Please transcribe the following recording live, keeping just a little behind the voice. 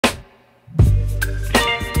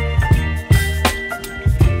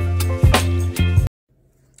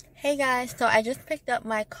Hey guys, so I just picked up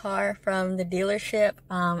my car from the dealership.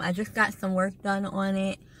 I just got some work done on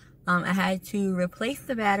it. I had to replace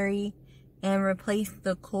the battery and replace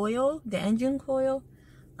the coil, the engine coil.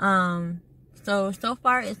 So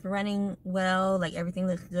far it's running well, like everything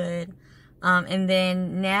looks good. And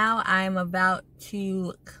then now I'm about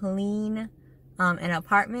to clean an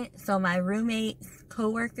apartment. So my roommate's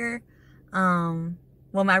coworker, my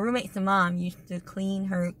roommate's mom used to clean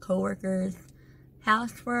her coworker's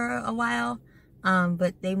house for a while,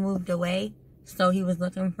 but they moved away, so he was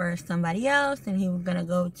looking for somebody else, and he was gonna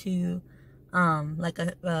go to like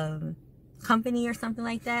a company or something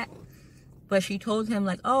like that. But she told him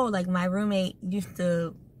like, oh, like my roommate used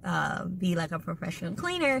to be like a professional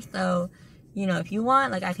cleaner, so you know, if you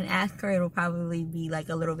want, like I can ask her. It'll probably be like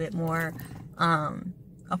a little bit more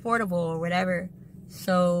affordable or whatever.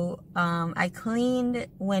 So I cleaned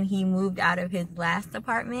when he moved out of his last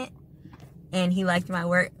apartment, and he liked my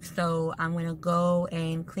work, so I'm gonna go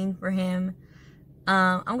and clean for him.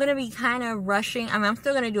 I'm gonna be kind of rushing. I mean, I'm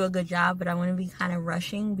still gonna do a good job, but I'm gonna be kind of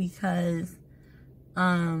rushing because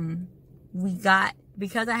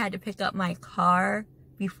because I had to pick up my car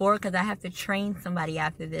before, because I have to train somebody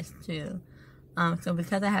after this too. So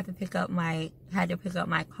because I had to pick up my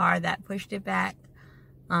car, that pushed it back.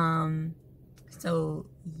 So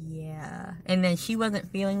yeah, and then she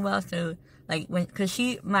wasn't feeling well, so like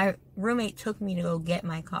my roommate took me to go get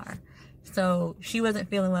my car, so she wasn't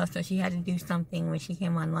feeling well, so she had to do something when she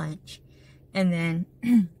came on lunch, and then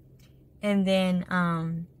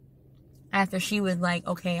after she was like,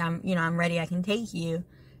 okay, I'm ready, I can take you,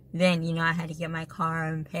 then I had to get my car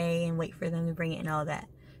and pay and wait for them to bring it and all that.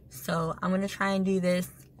 So I'm gonna try and do this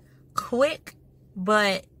quick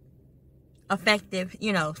but effective,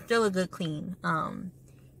 still a good clean.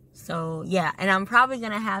 So yeah, and I'm probably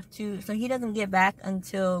gonna have to, so he doesn't get back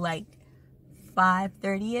until like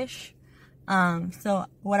 5:30ish. So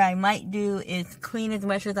what I might do is clean as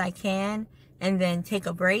much as I can and then take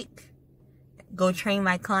a break, go train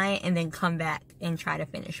my client, and then come back and try to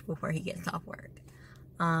finish before he gets off work.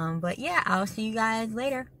 But yeah, I'll see you guys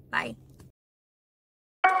later. Bye.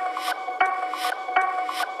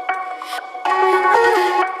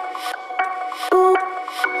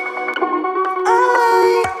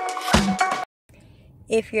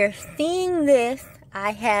 If you're seeing this,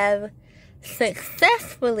 I have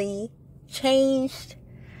successfully changed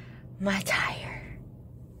my tire.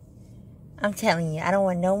 I'm telling you, I don't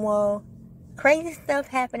want no more crazy stuff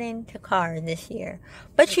happening to cars this year.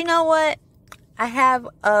 But you know what? I have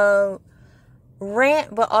a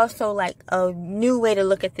rant, but also like a new way to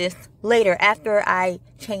look at this later after I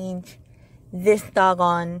change this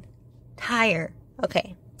doggone tire.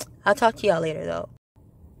 Okay, I'll talk to y'all later though.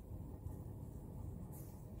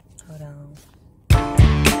 Hold on.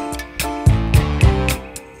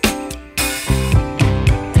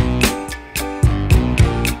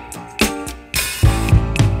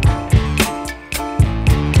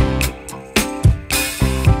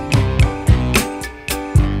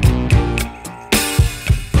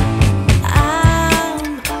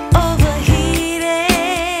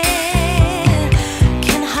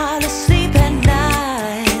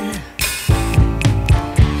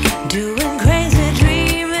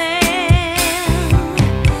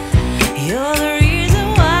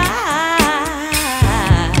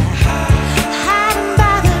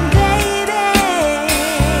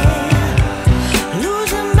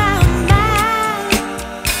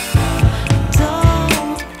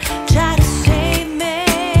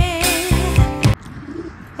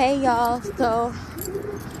 Hey y'all, so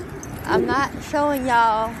I'm not showing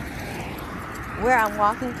y'all where I'm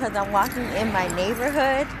walking because I'm walking in my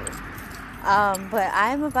neighborhood, but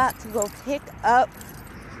I'm about to go pick up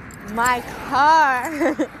my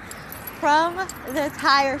car from the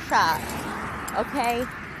tire shop, okay?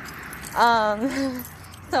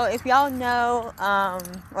 So if y'all know,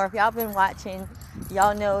 or if y'all been watching,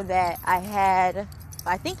 y'all know that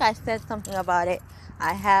I think I said something about it.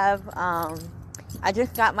 I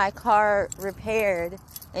just got my car repaired,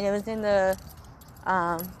 and it was in the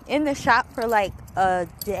shop for like a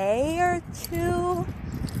day or two,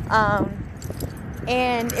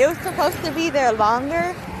 and it was supposed to be there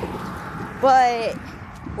longer, but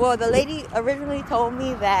the lady originally told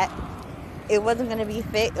me that it wasn't going to be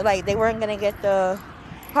fixed, like they weren't going to get the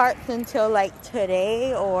parts until like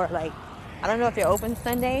today, or like I don't know if they're open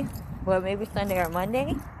Sunday, but maybe Sunday or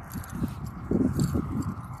Monday.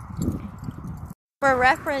 For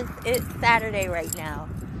reference, it's Saturday right now,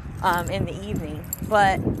 in the evening.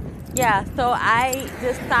 But yeah, so I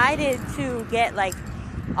decided to get like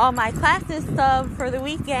all my classes subbed for the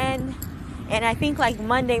weekend And I think like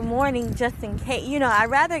Monday morning, just in case, you know, I'd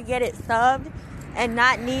rather get it subbed and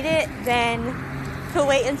not need it than to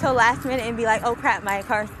wait until last minute and be like, oh crap, my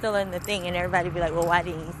car's still in the thing, and everybody be like, well, why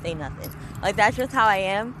didn't you say nothing? Like, that's just how I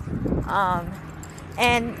am.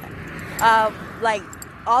 Like,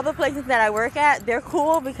 all the places that I work at, they're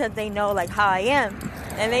cool because they know like how I am,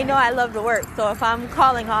 and they know I love to work. So if I'm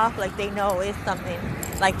calling off, like, they know it's something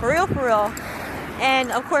like for real,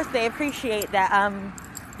 and of course they appreciate that I'm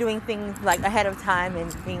doing things like ahead of time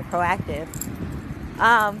and being proactive.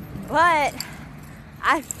 But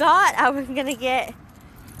I thought I was gonna get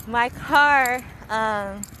my car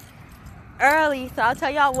early, so I'll tell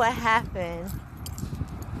y'all what happened.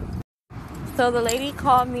 So the lady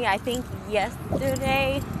called me, I think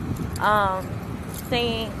yesterday,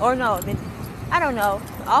 saying, or no, I don't know,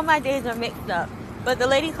 all my days are mixed up, but the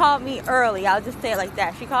lady called me early. I'll just say it like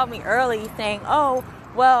that. She called me early saying, oh,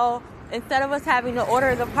 well, instead of us having to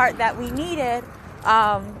order the part that we needed,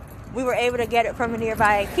 we were able to get it from a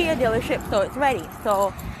nearby Kia dealership, so it's ready.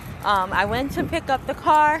 So I went to pick up the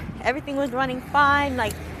car. Everything was running fine,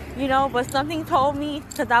 like, you know, but something told me,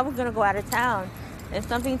 because I was going to go out of town, and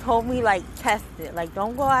something told me, like, test it. Like,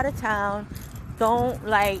 don't go out of town. Don't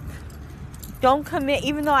commit.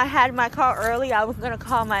 Even though I had my car early, I was going to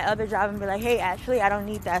call my other job and be like, hey, actually, I don't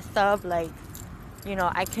need that sub. Like, you know,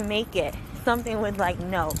 I can make it. Something was like,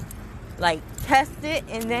 no. Like, test it,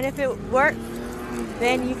 and then if it works,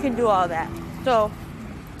 then you can do all that. So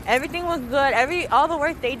everything was good. All the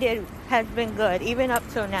work they did has been good, even up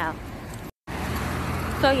till now.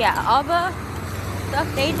 So yeah, all the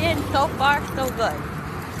stuff they did so far, so good.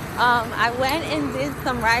 I went and did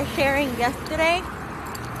some ride sharing yesterday.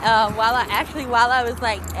 While I was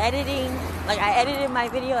like editing, like I edited my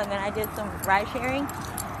video and then I did some ride sharing,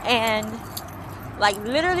 and like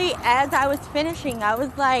literally as I was finishing, I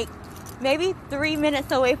was like maybe 3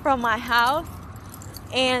 minutes away from my house,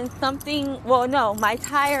 and my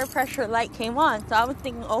tire pressure light came on. So I was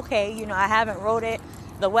thinking, okay, you know, I haven't rode it,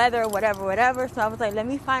 the weather, whatever. So I was like, let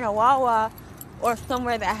me find a Wawa or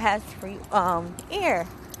somewhere that has free air.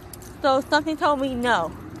 So something told me,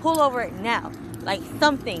 no, pull over it now. Like,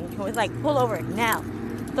 something was like, pull over it now.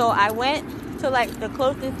 So I went to like the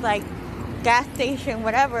closest like gas station,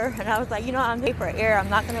 whatever, and I was like, you know, I'm paying for air. I'm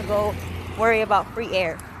not gonna go worry about free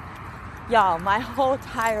air. Y'all, my whole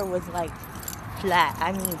tire was like flat.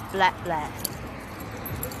 I mean, flat.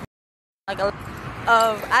 Like,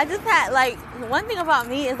 I just had like, one thing about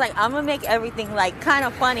me is like, I'm gonna make everything like kind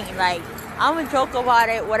of funny. Like, I'm gonna joke about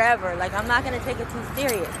it, whatever. Like, I'm not gonna take it too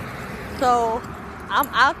serious. So I'm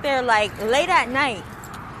out there like late at night,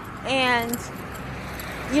 and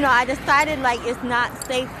you know, I decided like it's not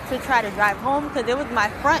safe to try to drive home because it was my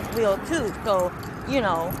front wheel too. So, you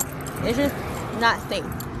know, it's just not safe.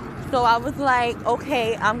 So I was like,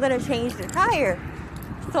 okay, I'm gonna change the tire.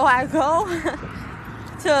 So I go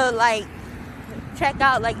to like check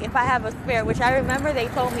out like if I have a spare, which I remember they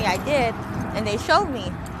told me I did, and they showed me.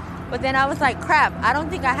 But then I was like, crap, I don't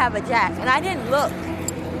think I have a jack. And I didn't look.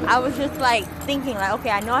 I was just like thinking like, okay,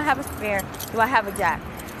 I know I have a spare. Do I have a jack?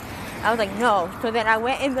 I was like, no. So then I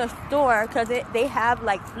went in the store because they have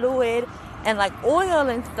like fluid and like oil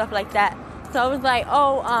and stuff like that. So I was like,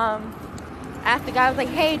 I asked the guy, I was like,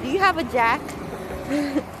 hey, do you have a jack?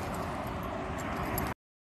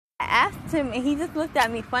 I asked him, and he just looked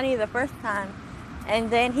at me funny the first time. And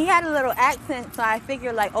then he had a little accent, so I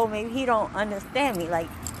figured like, oh, maybe he don't understand me. Like,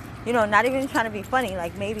 you know, not even trying to be funny,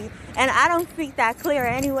 like maybe. And I don't speak that clear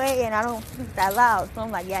anyway, and I don't speak that loud. So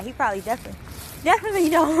I'm like, yeah, he probably definitely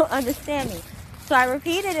don't understand me. So I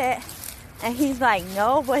repeated it, and he's like,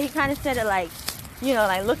 no, but he kind of said it like, you know,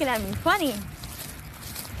 like looking at me funny.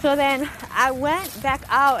 So then I went back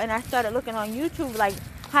out and I started looking on YouTube, like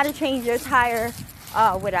how to change your tire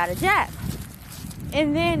without a jack.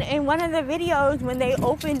 And then in one of the videos, when they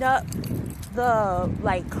opened up the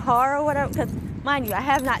like car or whatever, because mind you, I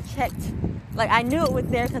have not checked. Like, I knew it was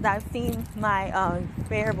there because I've seen my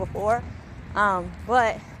spare before,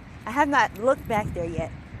 but I have not looked back there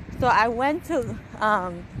yet. So I went to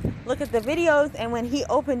look at the videos, and when he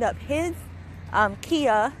opened up his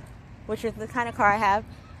Kia, which is the kind of car I have,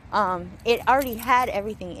 it already had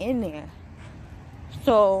everything in there.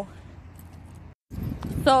 So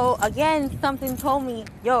again, something told me,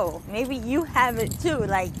 yo, maybe you have it too.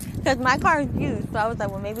 Like, because my car is used. So I was like,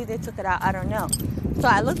 well, maybe they took it out. I don't know. So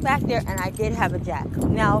I looked back there and I did have a jack.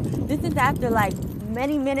 Now, this is after like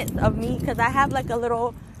many minutes of me, because I have like a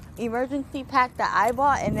little emergency pack that I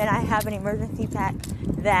bought, and then I have an emergency pack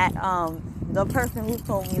that the person who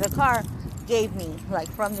sold me the car gave me, like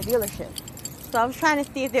from the dealership. So I was trying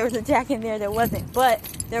to see if there was a jack in there. There wasn't. But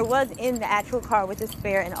there was in the actual car with the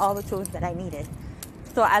spare and all the tools that I needed.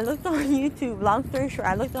 So I looked on YouTube. Long story short,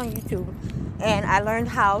 I looked on YouTube and I learned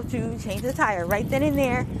how to change the tire right then and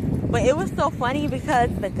there. But it was so funny because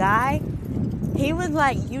the guy, he was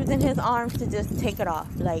like using his arms to just take it off,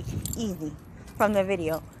 like easy, from the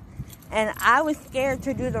video. And I was scared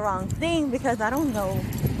to do the wrong thing because I don't know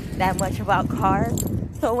that much about cars.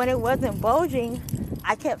 So when it wasn't bulging,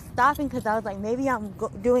 I kept stopping because I was like, maybe I'm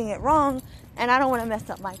doing it wrong and I don't want to mess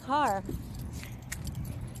up my car.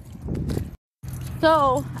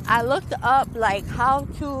 So I looked up like how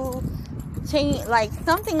to change, like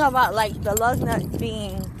something about like the lug nuts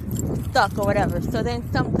being stuck or whatever. So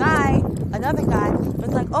then some guy, another guy, was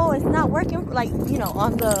like, oh, it's not working, like, you know,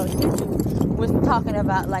 on the YouTube was talking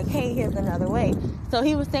about like, hey, here's another way. So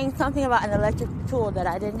he was saying something about an electric tool that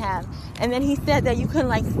I didn't have. And then he said that you couldn't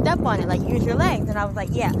like step on it, like use your legs. And I was like,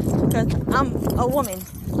 yeah, because I'm a woman.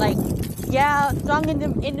 Like, yeah, strong,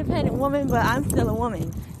 independent woman, but I'm still a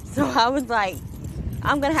woman. So I was like,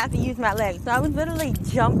 I'm going to have to use my legs. So I was literally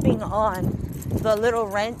jumping on the little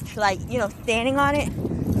wrench, like, you know, standing on it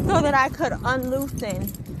so that I could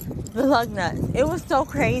unloosen the lug nuts. It was so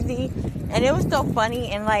crazy and it was so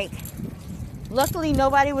funny. And like, luckily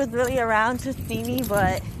nobody was really around to see me,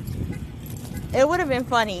 but it would have been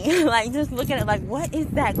funny. Like just looking at like, what is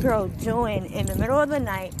that girl doing in the middle of the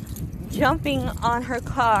night, jumping on her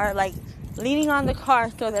car, like leaning on the car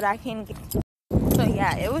so that I can get. So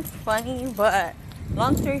yeah, it was funny, but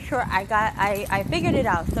long story short, I figured it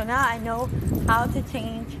out. So now I know how to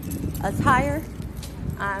change a tire.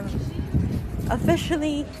 I'm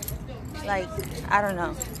officially, like, I don't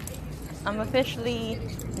know. I'm officially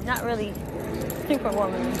not really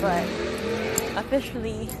superwoman, but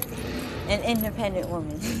officially an independent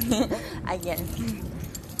woman, I guess.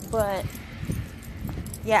 But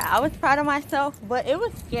yeah, I was proud of myself, but it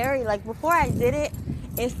was scary. Like before I did it,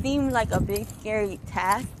 it seemed like a big scary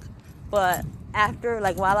task, but after,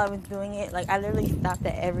 like while I was doing it, like I literally stopped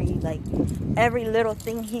at every little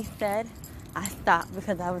thing he said. I stopped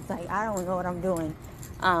because I was like, I don't know what I'm doing.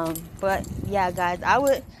 But yeah, guys, I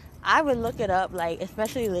would look it up, like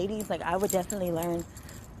especially ladies, like I would definitely learn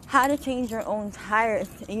how to change your own tires,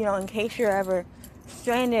 you know, in case you're ever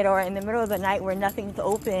stranded or in the middle of the night where nothing's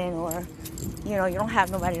open, or you know, you don't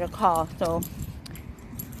have nobody to call. So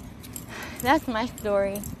that's my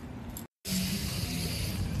story.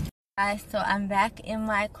 Guys, so I'm back in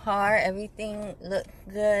my car. Everything looks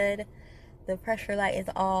good. The pressure light is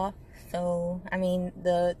off. So, I mean,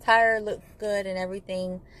 the tire looks good and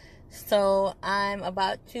everything. So, I'm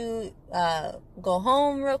about to go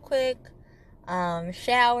home real quick,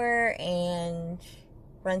 shower, and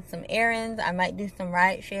run some errands. I might do some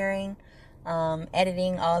ride sharing,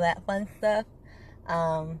 editing, all that fun stuff.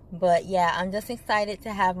 But yeah, I'm just excited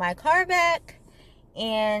to have my car back.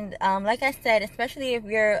 And like I said, especially if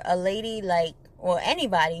you're a lady, like, or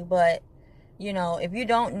anybody, but you know, if you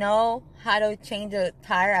don't know how to change a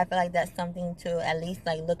tire, I feel like that's something to at least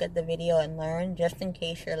like look at the video and learn, just in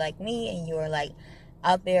case you're like me and you're like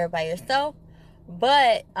out there by yourself.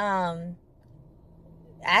 But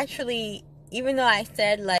actually, even though I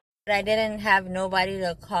said like I didn't have nobody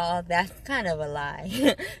to call, that's kind of a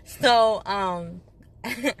lie. So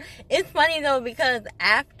it's funny though, because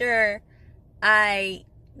after I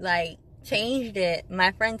like changed it,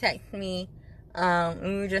 my friend texted me, and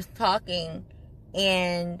we were just talking,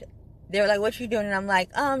 and they were like, what you doing? And I'm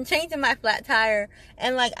like, changing my flat tire.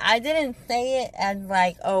 And like, I didn't say it as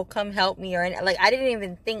like, oh, come help me, or like, I didn't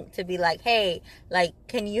even think to be like, hey, like,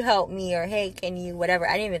 can you help me, or hey, can you whatever.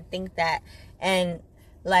 I didn't even think that. And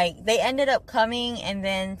like, they ended up coming and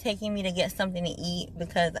then taking me to get something to eat,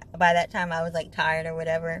 because by that time I was like tired or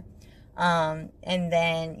whatever. And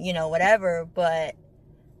then, you know, whatever, but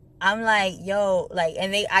I'm like, yo, like,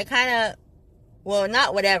 and I kind of, well,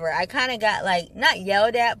 not whatever, I kind of got like, not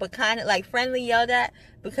yelled at, but kind of like friendly yelled at,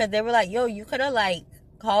 because they were like, yo, you could have like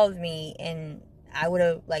called me and I would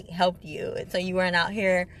have like helped you, so you weren't out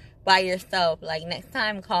here by yourself, like next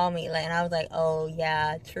time call me. Like, and I was like, oh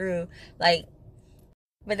yeah, true, like,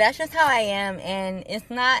 but that's just how I am, and it's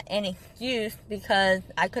not an excuse, because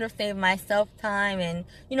I could have saved myself time, and,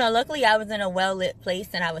 you know, luckily I was in a well-lit place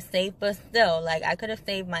and I was safe, but still, like, I could have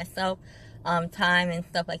saved myself time and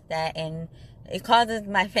stuff like that, and it causes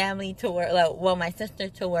my family to worry, like, well, my sister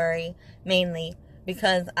to worry, mainly,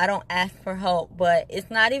 because I don't ask for help. But it's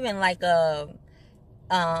not even like a,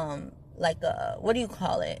 what do you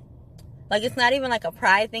call it? Like, it's not even like a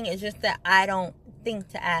pride thing, it's just that I don't think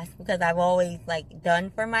to ask because I've always like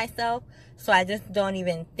done for myself. So I just don't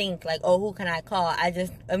even think like, oh, who can I call? I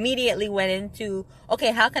just immediately went into,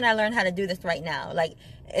 okay, how can I learn how to do this right now? Like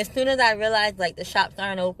as soon as I realized like the shops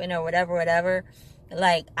aren't open or whatever,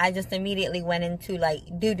 like I just immediately went into like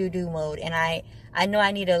do mode. And I know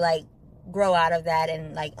I need to like grow out of that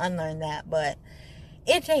and like unlearn that, but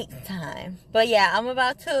it takes time. But yeah, I'm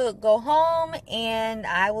about to go home and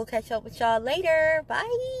I will catch up with y'all later.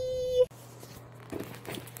 Bye.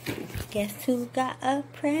 Guess who got a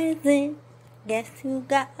present? Guess who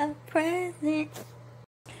got a present?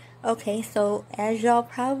 Okay, so as y'all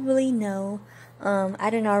probably know, I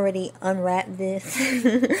didn't already unwrap this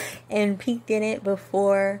and peeked in it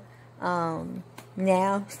before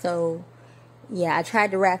now. So yeah, I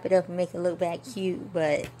tried to wrap it up and make it look back cute,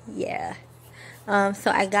 but yeah.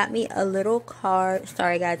 So I got me a little card.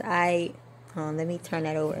 Sorry guys, let me turn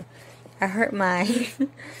that over. I hurt my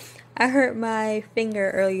I hurt my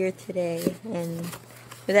finger earlier today,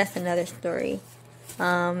 but that's another story.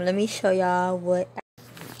 Let me show y'all what.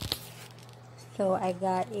 So I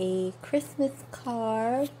got a Christmas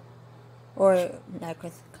card, or not a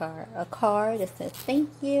Christmas card, a card that says thank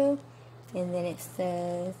you, and then it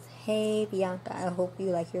says, "Hey Bianca, I hope you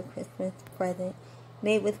like your Christmas present.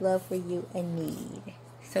 Made with love for you and need."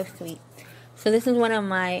 So sweet. So this is one of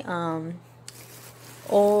my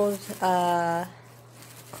old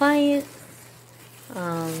clients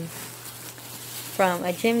from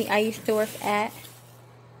a gym I used to work at.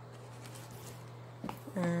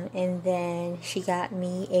 And then she got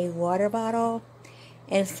me a water bottle.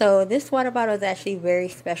 And so this water bottle is actually very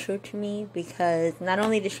special to me because not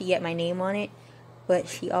only did she get my name on it, but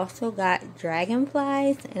she also got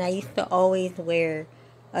dragonflies, and I used to always wear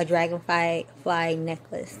a dragonfly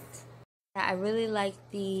necklace. I really like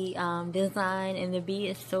the design, and the bee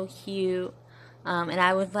is so cute. And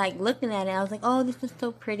I was like looking at it, I was like, oh, this is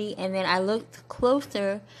so pretty. And then I looked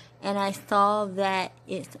closer and I saw that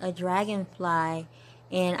it's a dragonfly.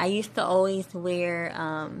 And I used to always wear,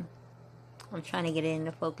 I'm trying to get it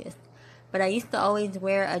into focus, but I used to always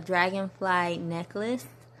wear a dragonfly necklace.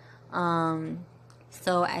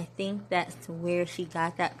 So I think that's where she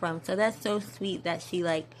got that from. So that's so sweet that she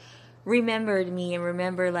like remembered me and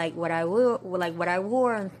remembered like what I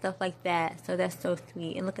wore and stuff like that. So that's so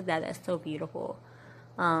sweet. And look at that, that's so beautiful.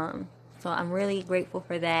 So I'm really grateful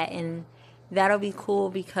for that, and that'll be cool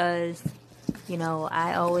because, you know,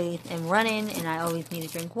 I always am running and I always need to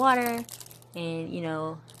drink water, and you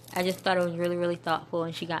know, I just thought it was really, really thoughtful.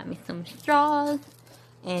 And she got me some straws,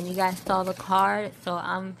 and you guys saw the card, so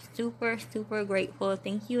I'm super, super grateful.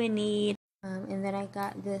 Thank you, Anid. And then I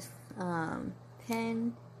got this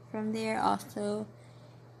pen from there also,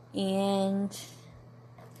 and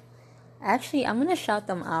actually I'm gonna shout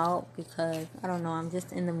them out because I don't know, I'm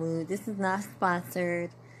just in the mood. This is not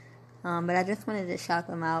sponsored, but I just wanted to shout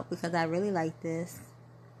them out because I really like this.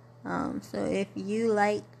 So if you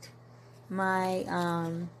liked my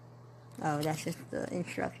oh, that's just the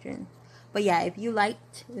instructions. But yeah, if you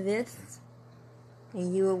liked this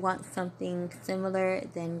and you would want something similar,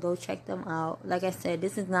 then go check them out. Like I said,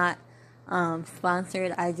 this is not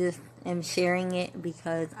sponsored. I just am sharing it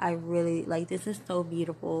because I really like, this is so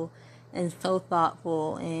beautiful and so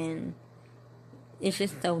thoughtful, and it's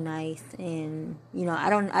just so nice. And you know, I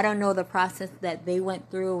don't know the process that they went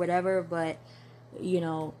through or whatever, but you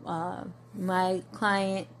know, my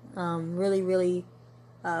client really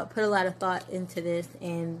put a lot of thought into this,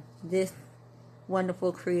 and this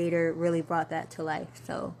wonderful creator really brought that to life.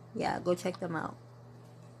 So yeah, go check them out.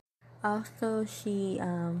 Also, she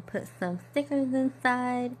put some stickers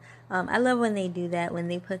inside. I love when they do that, when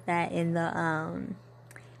they put that in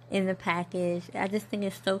the package. I just think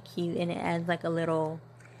it's so cute, and it adds like a little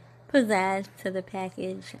pizzazz to the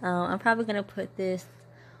package. I'm probably gonna put this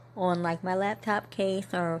on like my laptop case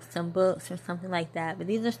or some books or something like that, but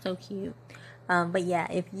these are so cute. But yeah,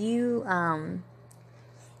 if you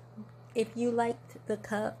liked the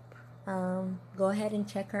cup, go ahead and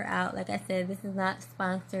check her out. Like I said, this is not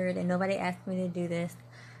sponsored and nobody asked me to do this.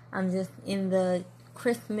 I'm just in the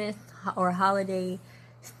Christmas or holiday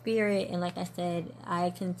spirit, and like I said,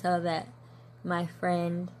 I can tell that my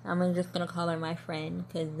friend, I'm just gonna call her my friend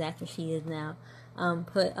because that's what she is now,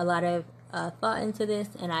 put a lot of thought into this,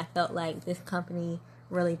 and I felt like this company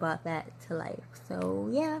really brought that to life. So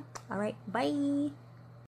yeah, alright, bye.